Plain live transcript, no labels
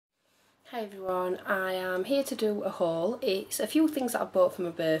Hi everyone, I am here to do a haul. It's a few things that I bought for my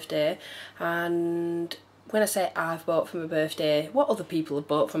birthday, and when I say I've bought for my birthday, what other people have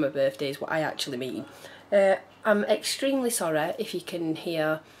bought for my birthday is what I actually mean. I'm extremely sorry if you can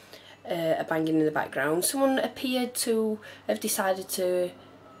hear a banging in the background. Someone appeared to have decided to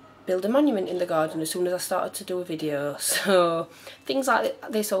build a monument in the garden as soon as I started to do a video, so things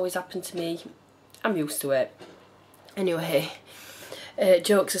like this always happen to me. I'm used to it. Anyway,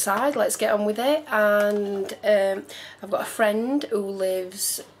 jokes aside, let's get on with it. And I've got a friend who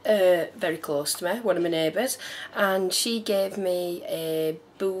lives very close to me, one of my neighbours, and she gave me a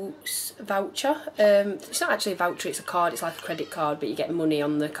Boots voucher. It's not actually a voucher, it's a card, it's like a credit card, but you get money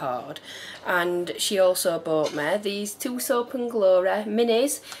on the card. And she also bought me these two Soap and Glory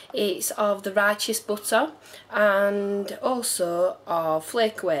minis. It's of the Righteous Butter and also of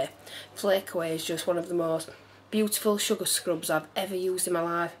Flakeway. Flakeway is just one of the most beautiful sugar scrubs I've ever used in my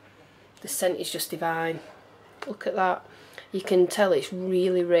life. The scent is just divine. Look at that. You can tell it's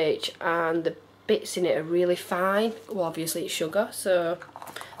really rich and the bits in it are really fine. Well, obviously it's sugar, so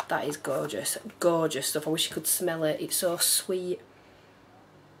that is gorgeous. Gorgeous stuff. I wish you could smell it. It's so sweet.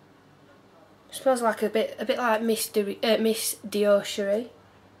 It smells like a bit like Miss Jewellery.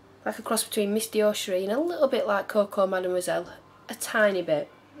 Like a cross between Miss Jewellery and a little bit like Coco Mademoiselle. A tiny bit.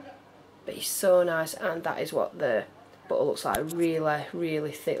 But it's so nice, and that is what the butter looks like.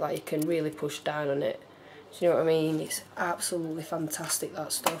 Really thick, like you can really push down on it. Do you know what I mean? It's absolutely fantastic,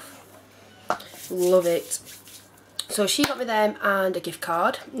 that stuff. Love it. So she got me them and a gift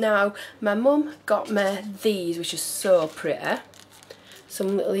card. Now my mum got me these, which are so pretty.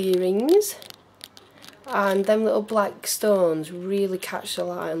 Some little earrings, and them little black stones really catch the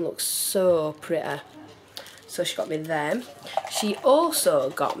light and look so pretty. So she got me them. She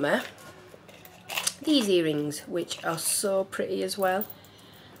also got me these earrings, which are so pretty as well.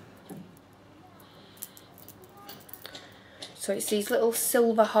 So it's these little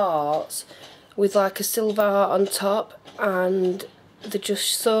silver hearts with like a silver heart on top, and they're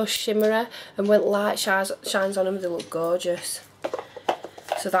just so shimmery, and when light shines on them they look gorgeous.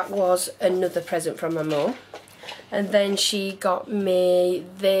 So that was another present from my mum. And then she got me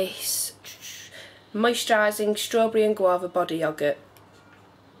this moisturising strawberry and guava body yogurt.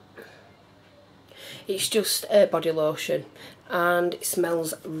 It's just a body lotion and it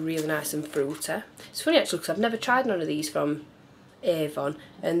smells really nice and fruity. It's funny actually because I've never tried none of these from Avon,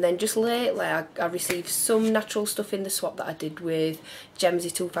 and then just lately I received some natural stuff in the swap that I did with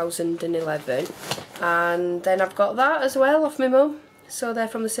Jaycee 2011, and then I've got that as well off my mum, so they're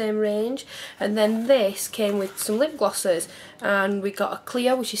from the same range. And then this came with some lip glosses, and we got a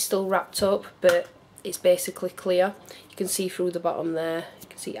clear which is still wrapped up, but it's basically clear. You can see through the bottom there, you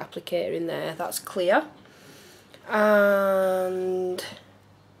can see applicator in there, that's clear. And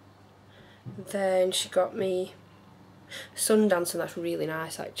then she got me Sundance, and that's really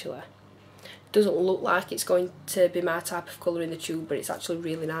nice actually. Doesn't look like it's going to be my type of colour in the tube, but it's actually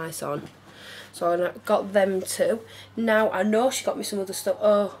really nice on. So I got them too. Now I know she got me some other stuff.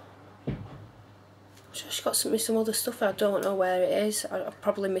 Oh, I'm sure she got me some other stuff and I don't know where it is. I've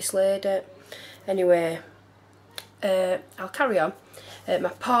probably mislaid it. Anyway, I'll carry on. My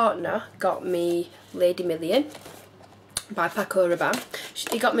partner got me Lady Million by Paco Rabanne.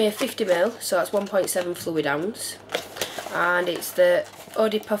 He got me a 50ml, so that's 1.7 fluid ounce. And it's the Eau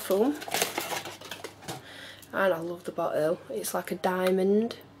de Parfum. And I love the bottle. It's like a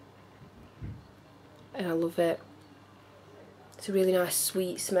diamond. And I love it. It's a really nice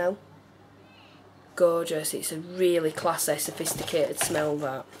sweet smell. Gorgeous. It's a really classy, sophisticated smell,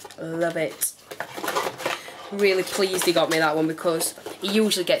 that. I love it. Really pleased he got me that one, because he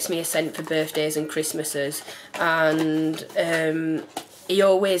usually gets me a scent for birthdays and Christmases, and he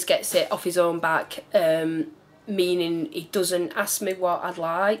always gets it off his own back, meaning he doesn't ask me what I'd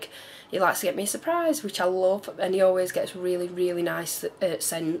like. He likes to get me a surprise, which I love, and he always gets really nice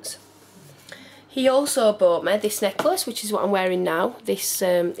scents. He also bought me this necklace, which is what I'm wearing now. This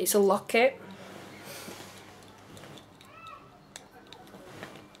it's a locket.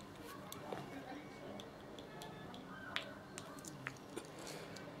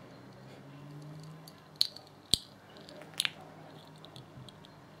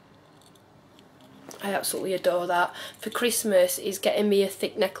 I absolutely adore that. For Christmas, he's getting me a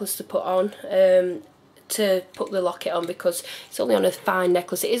thick necklace to put on, to put the locket on, because it's only on a fine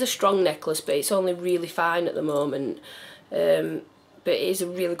necklace. It is a strong necklace, but it's only really fine at the moment. But it is a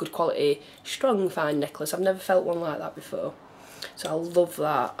really good quality, strong, fine necklace. I've never felt one like that before. So I love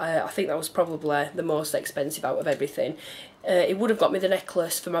that. I think that was probably the most expensive out of everything. It would have got me the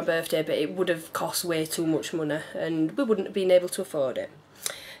necklace for my birthday, but it would have cost way too much money and we wouldn't have been able to afford it.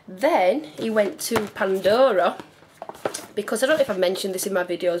 Then he went to Pandora, because I don't know if I've mentioned this in my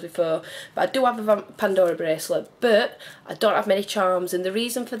videos before, but I do have a Pandora bracelet, but I don't have many charms, and the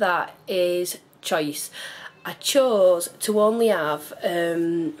reason for that is choice. I chose to only have,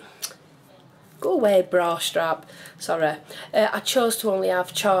 go away bra strap, sorry, I chose to only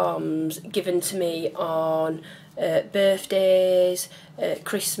have charms given to me on birthdays,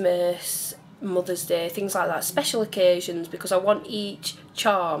 Christmas, Mother's Day, things like that, special occasions, because I want each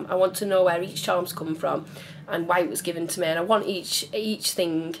charm, I want to know where each charm's come from and why it was given to me, and I want each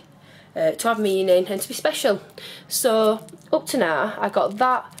thing to have meaning and to be special. So up to now I got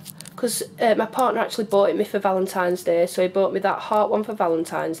that because my partner actually bought it me for Valentine's Day, so he bought me that heart one for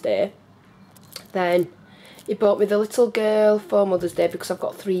Valentine's Day. Then he bought me the little girl for Mother's Day because I've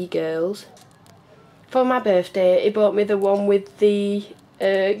got 3 girls. For my birthday he bought me the one with the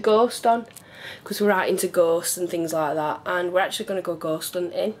ghost on, because we're right into ghosts and things like that, and we're actually going to go ghost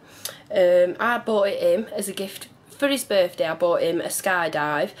hunting. I bought it him as a gift for his birthday. I bought him a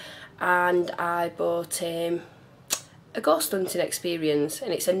skydive, and I bought him a ghost hunting experience,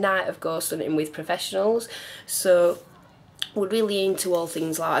 and it's a night of ghost hunting with professionals, so we're really into all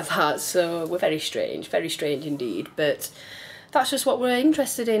things like that. So we're very strange indeed, but that's just what we're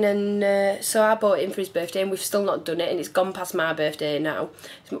interested in. And so I bought it him for his birthday, and we've still not done it, and it's gone past my birthday now.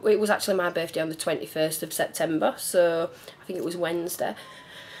 It was actually my birthday on the 21st of September, so I think it was Wednesday.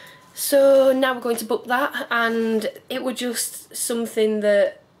 So now we're going to book that, and it was just something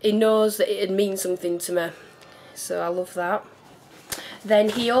that he knows that it'd mean something to me, so I love that. Then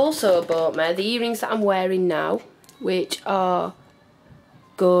he also bought me the earrings that I'm wearing now, which are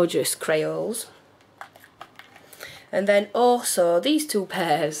gorgeous creoles. And then also these 2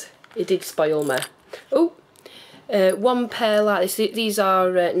 pairs, he did spoil me. Oh, one pair like this, these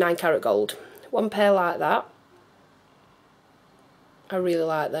are 9 carat gold. One pair like that. I really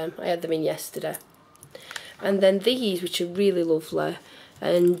like them, I had them in yesterday. And then these, which are really lovely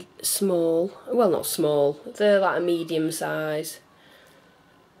and small, well not small, they're like a medium size.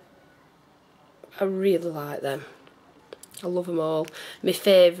 I really like them, I love them all. My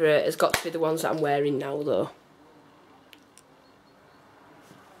favourite has got to be the ones that I'm wearing now though.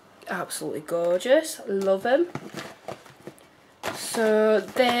 Absolutely gorgeous, love them. So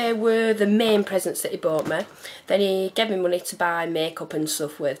they were the main presents that he bought me. Then he gave me money to buy makeup and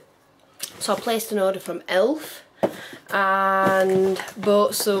stuff with. So I placed an order from Elf and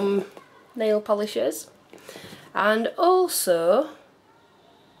bought some nail polishers, and also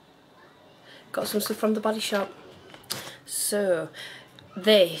got some stuff from the Body Shop. So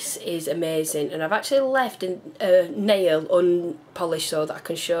this is amazing, and I've actually left a nail unpolished so that I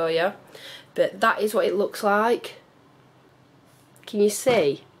can show you, but that is what it looks like. Can you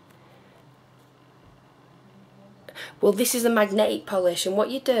see? Well, this is a magnetic polish, and what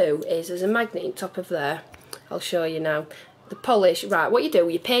you do is there's a magnet on top of there. I'll show you now. The polish, right, what you do,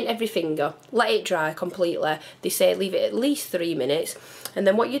 you paint every finger, let it dry completely. They say leave it at least 3 minutes, and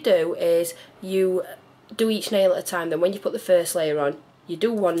then what you do is you do each nail at a time. Then when you put the first layer on, you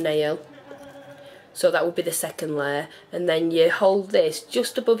do 1 nail, so that would be the second layer, and then you hold this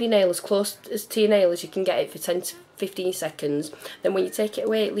just above your nail, as close to your nail as you can get it, for 10 to 15 seconds. Then when you take it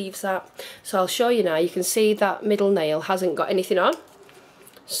away, it leaves that. So I'll show you now. You can see that middle nail hasn't got anything on,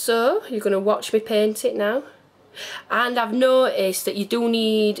 so you're going to watch me paint it now. And I've noticed that you do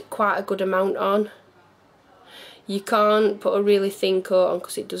need quite a good amount on. You can't put a really thin coat on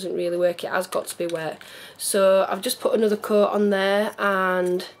because it doesn't really work, it has got to be wet. So I've just put another coat on there,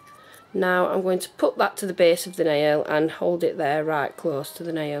 and now I'm going to put that to the base of the nail and hold it there right close to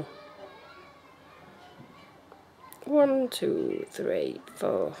the nail. 1, 2, 3,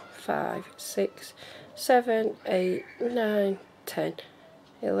 4, 5, 6, 7, 8, 9, 10,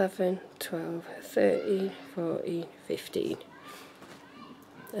 11, 12, 13, 14, 15.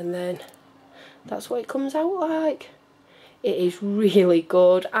 And then that's what it comes out like. It is really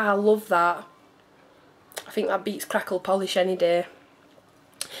good, I love that. I think that beats crackle polish any day.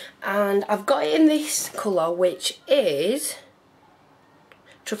 And I've got it in this colour, which is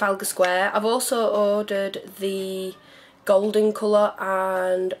Trafalgar Square. I've also ordered the golden colour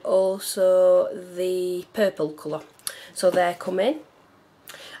and also the purple colour, so they're coming.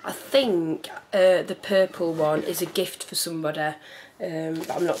 I think the purple one is a gift for somebody,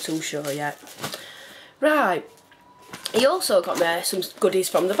 but I'm not too sure yet. Right, he also got me some goodies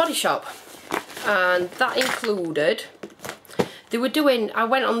from the Body Shop, and that included, they were doing, I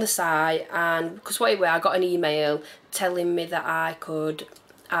went on the site, and because what it was, I got an email telling me that I could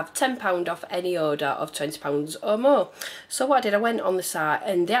have £10 off any order of £20 or more. So what I did, I went on the site,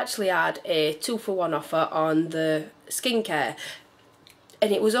 and they actually had a 2-for-1 offer on the skincare.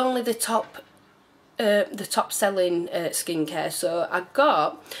 and it was only the top selling skincare. So I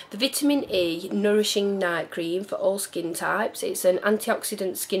got the Vitamin E Nourishing Night Cream for all skin types. It's an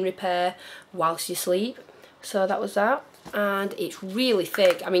antioxidant skin repair whilst you sleep. So that was that, and it's really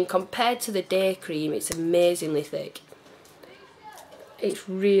thick. I mean, compared to the day cream, it's amazingly thick. It's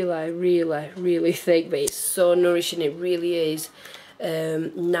really thick, but it's so nourishing. It really is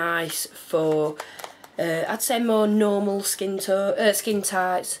nice for I'd say more normal skin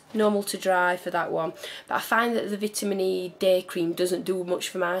types, normal to dry for that one. But I find that the Vitamin E day cream doesn't do much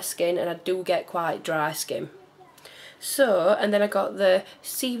for my skin, and I do get quite dry skin. So, and then I got the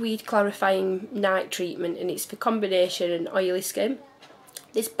Seaweed Clarifying Night Treatment, and it's for combination and oily skin.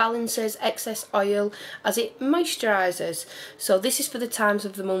 This balances excess oil as it moisturises. So this is for the times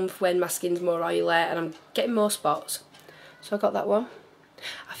of the month when my skin's more oily and I'm getting more spots. So I got that one.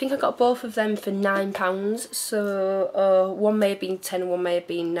 I think I got both of them for £9, so one may have been 10 and one may have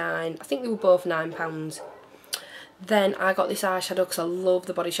been 9. I think they were both £9. Then I got this eyeshadow because I love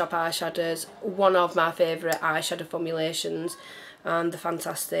the Body Shop eyeshadows. One of my favourite eyeshadow formulations, and they're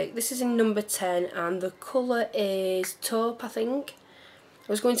fantastic. This is in number 10 and the colour is taupe, I think.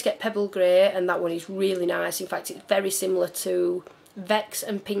 I was going to get Pebble Grey, and that one is really nice. In fact, it's very similar to Vex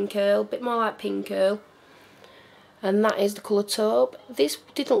and Pink Curl, a bit more like Pink Curl. And that is the colour taupe. This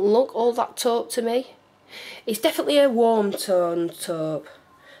didn't look all that taupe to me. It's definitely a warm tone taupe,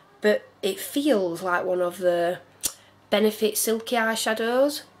 but it feels like one of the Benefit Silky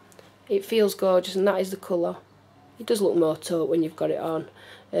eyeshadows. It feels gorgeous, and that is the colour. It does look more taupe when you've got it on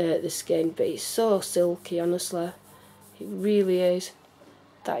the skin, but it's so silky, honestly. It really is.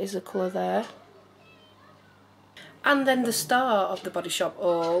 That is the colour there. And then the star of the Body Shop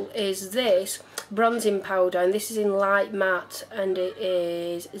haul is this bronzing powder, and this is in light matte, and it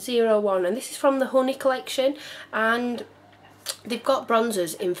is 01, and this is from the Honey collection, and they've got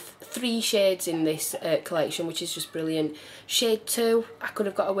bronzers in 3 shades in this collection, which is just brilliant. Shade 2 I could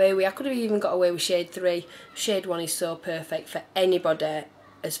have got away with. I could have even got away with shade 3. Shade 1 is so perfect for anybody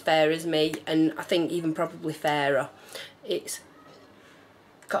as fair as me, and I think even probably fairer. It's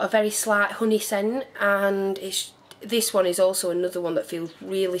got a very slight honey scent, and this one is also another one that feels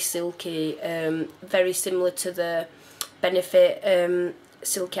really silky, very similar to the Benefit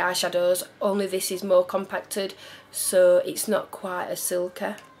Silky eyeshadows, only this is more compacted, so it's not quite as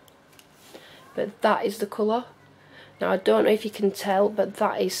silky. But that is the colour. Now I don't know if you can tell, but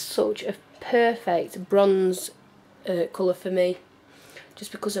that is such a perfect bronze colour for me,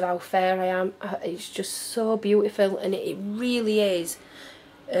 just because of how fair I am. It's just so beautiful, and it really is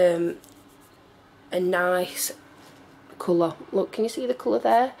a nice colour. Look, can you see the colour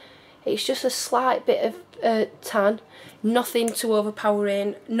there? It's just a slight bit of tan, nothing too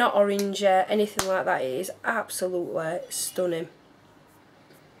overpowering, not orange, anything like that. It is absolutely stunning.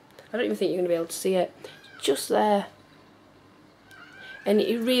 I don't even think you're going to be able to see it. Just there. And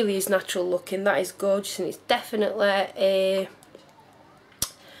it really is natural looking. That is gorgeous, and it's definitely a...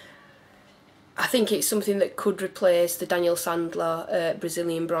 I think it's something that could replace the Daniel Sandler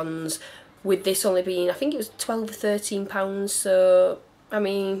Brazilian bronze, with this only being, I think it was £12 or £13, so I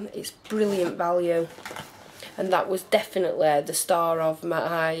mean, it's brilliant value. And that was definitely the star of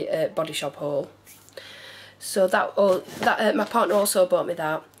my Body Shop haul. So my partner also bought me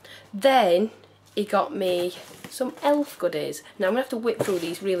that. Then he got me some elf goodies. Now I'm going to have to whip through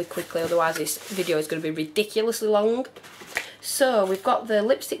these really quickly, otherwise this video is going to be ridiculously long. So we've got the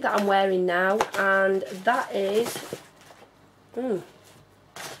lipstick that I'm wearing now, and that is...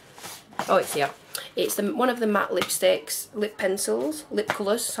 Oh, it's here. It's one of the matte lipsticks, lip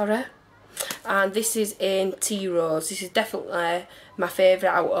colours, sorry. And this is in Tea Rose. This is definitely my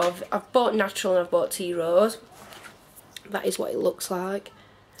favourite out of... I've bought natural and I've bought Tea Rose. That is what it looks like.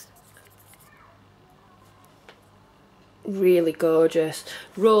 Really gorgeous.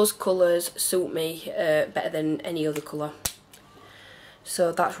 Rose colours suit me better than any other colour.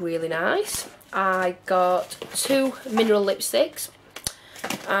 So that's really nice. I got 2 mineral lipsticks.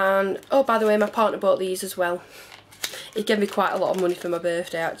 And oh, by the way, my partner bought these as well. He gave me quite a lot of money for my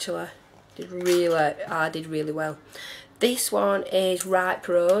birthday, actually. I did really well. This one is Ripe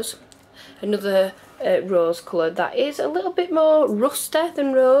Rose, another rose colour that is a little bit more rusty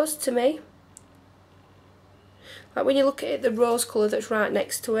than rose to me. Like when you look at it, the rose colour that's right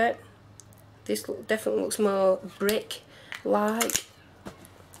next to it, this definitely looks more brick-like.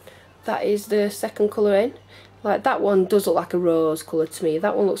 That is the second colour in. Like that one does look like a rose colour to me.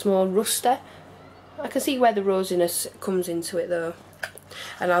 That one looks more rusty. I can see where the rosiness comes into it though.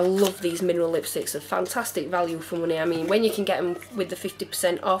 And I love these mineral lipsticks. They're fantastic value for money. I mean, when you can get them with the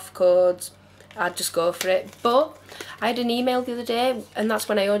 50% off codes, I'd just go for it. But I had an email the other day, and that's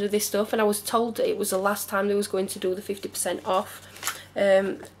when I ordered this stuff, and I was told that it was the last time they was going to do the 50% off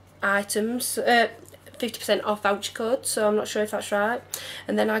items, 50% off voucher code, so I'm not sure if that's right.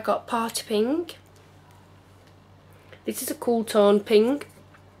 And then I got Party Pink. This is a cool tone pink,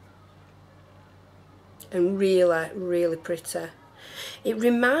 and really, really pretty. It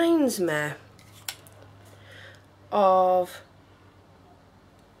reminds me of,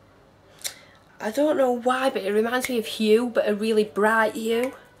 I don't know why, but it reminds me of Hue, but a really bright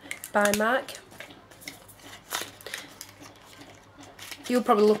hue by MAC. You'll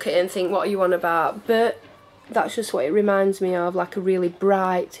probably look at it and think, what are you on about? But that's just what it reminds me of, like a really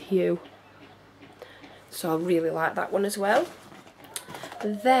bright hue. So I really like that one as well.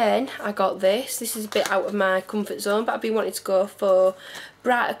 Then I got this. This is a bit out of my comfort zone, but I've been wanting to go for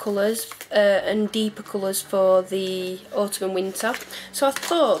brighter colours and deeper colours for the autumn and winter. So I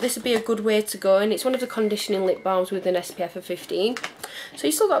thought this would be a good way to go, and it's one of the conditioning lip balms with an SPF of 15. So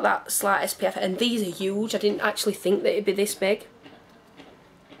you still got that slight SPF, and these are huge. I didn't actually think that it'd be this big.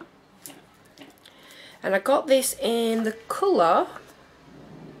 And I got this in the colour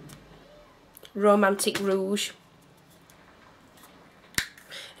Romantic Rouge.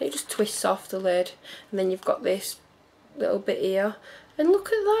 It just twists off the lid, and then you've got this little bit here, and look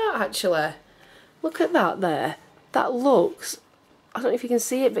at that actually, look at that there, that looks, I don't know if you can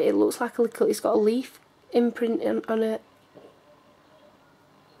see it, but it looks like a little, it's got a leaf imprint on it.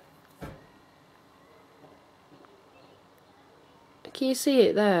 Can you see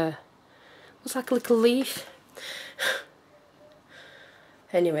it there? Looks like a little leaf.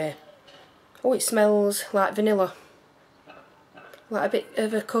 Anyway, oh, it smells like vanilla. Like a bit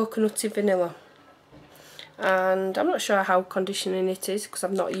of a coconutty vanilla, and I'm not sure how conditioning it is because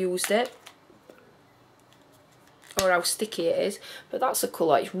I've not used it, or how sticky it is, but that's the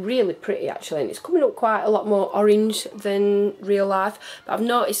colour. It's really pretty actually, and it's coming up quite a lot more orange than real life, but I've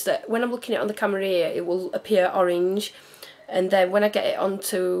noticed that when I'm looking at it on the camera here, it will appear orange, and then when I get it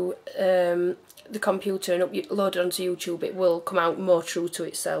onto the computer and upload it onto YouTube, it will come out more true to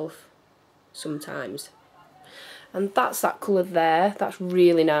itself sometimes. And that's that colour there. That's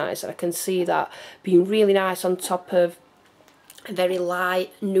really nice. I can see that being really nice on top of very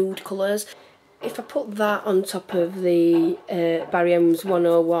light nude colours. If I put that on top of the Barry M's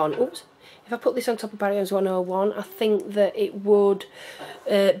 101, oops, if I put this on top of Barry M's 101, I think that it would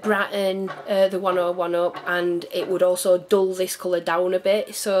brighten the 101 up, and it would also dull this colour down a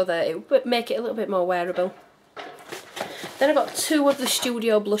bit so that it would make it a little bit more wearable. Then I got two of the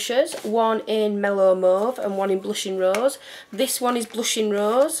Studio blushes, one in Mellow Mauve and one in Blushing Rose. This one is Blushing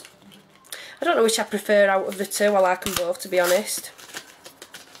Rose. I don't know which I prefer out of the two. I like them both, to be honest.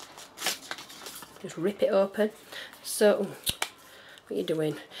 Just rip it open. So, what are you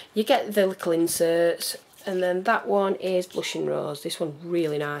doing? You get the little inserts, and then that one is Blushing Rose. This one's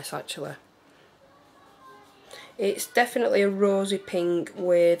really nice, actually. It's definitely a rosy pink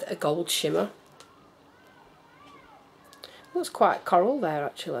with a gold shimmer. Looks quite coral there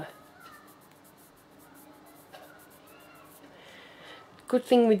actually. Good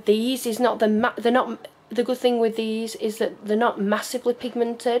thing with these is the good thing with these is that they're not massively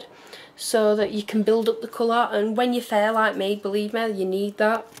pigmented, so that you can build up the colour, and when you're fair like me, believe me, you need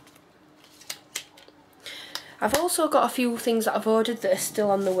that. I've also got a few things that I've ordered that are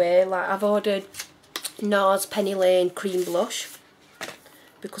still on the way. Like I've ordered NARS Penny Lane Cream Blush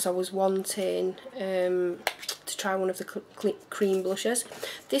because I was wanting to try one of the cream blushes.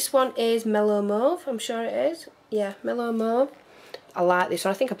 This one is Mellow Mauve, I'm sure it is. Yeah, Mellow Mauve. I like this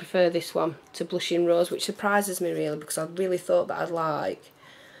one. I think I prefer this one to Blushing Rose, which surprises me really because I really thought that I'd like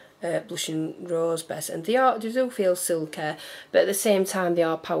Blushing Rose best. And they do feel silky, but at the same time they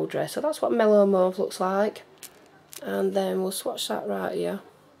are powdery. So that's what Mellow Mauve looks like. And then we'll swatch that right here.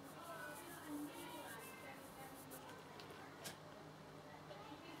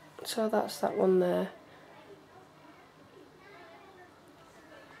 So that's that one there.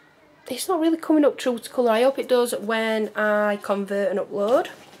 It's not really coming up true to colour. I hope it does when I convert and upload.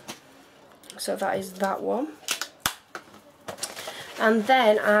 So that is that one. And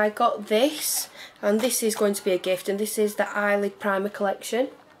then I got this, and this is going to be a gift, and this is the Eyelid Primer Collection.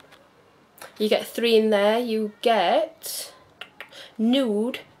 You get 3 in there. You get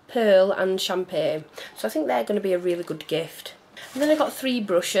Nude, Pearl and Champagne. So I think they're going to be a really good gift. And then I got 3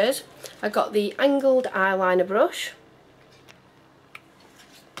 brushes. I got the angled eyeliner brush.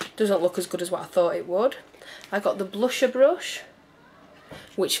 Doesn't look as good as what I thought it would. I got the blusher brush.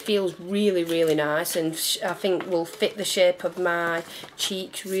 which feels really, really nice, and I think will fit the shape of my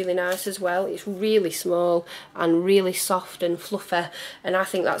cheeks really nice as well. It's really small and really soft and fluffy, and I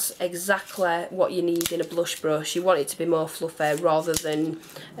think that's exactly what you need in a blush brush. You want it to be more fluffy rather than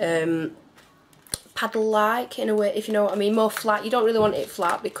paddle-like in a way, if you know what I mean. More flat. You don't really want it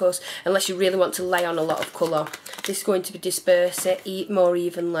flat, because unless you really want to lay on a lot of colour, this is going to be disperse it more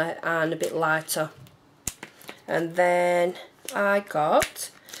evenly and a bit lighter. And then I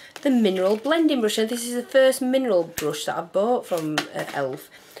got the mineral blending brush, and this is the first mineral brush that I've bought from Elf,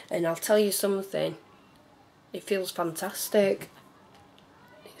 and I'll tell you something, it feels fantastic.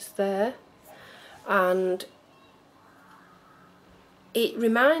 It's there, and it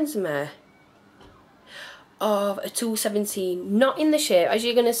reminds me of a 217, not in the shape, as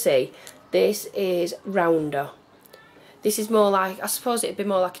you're going to see, this is rounder. This is more like, I suppose it'd be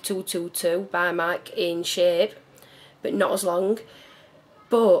more like a 222 by Mike in shape, but not as long.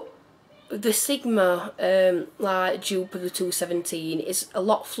 But the Sigma like dupe of the 217 is a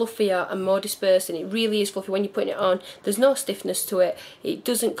lot fluffier and more dispersing. It really is fluffy when you're putting it on. There's no stiffness to it. It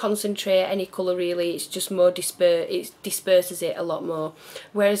doesn't concentrate any colour really. It's just more it disperses it a lot more.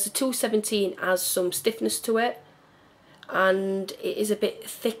 Whereas the 217 has some stiffness to it, and it is a bit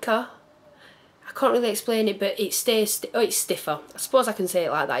thicker. I can't really explain it, but it stays, it's stiffer. I suppose I can say it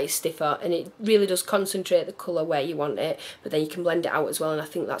like that, it's stiffer, and it really does concentrate the colour where you want it, but then you can blend it out as well, and I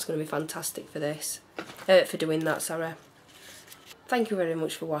think that's going to be fantastic for this, for doing that, sorry. Thank you very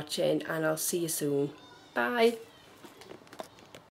much for watching, and I'll see you soon. Bye.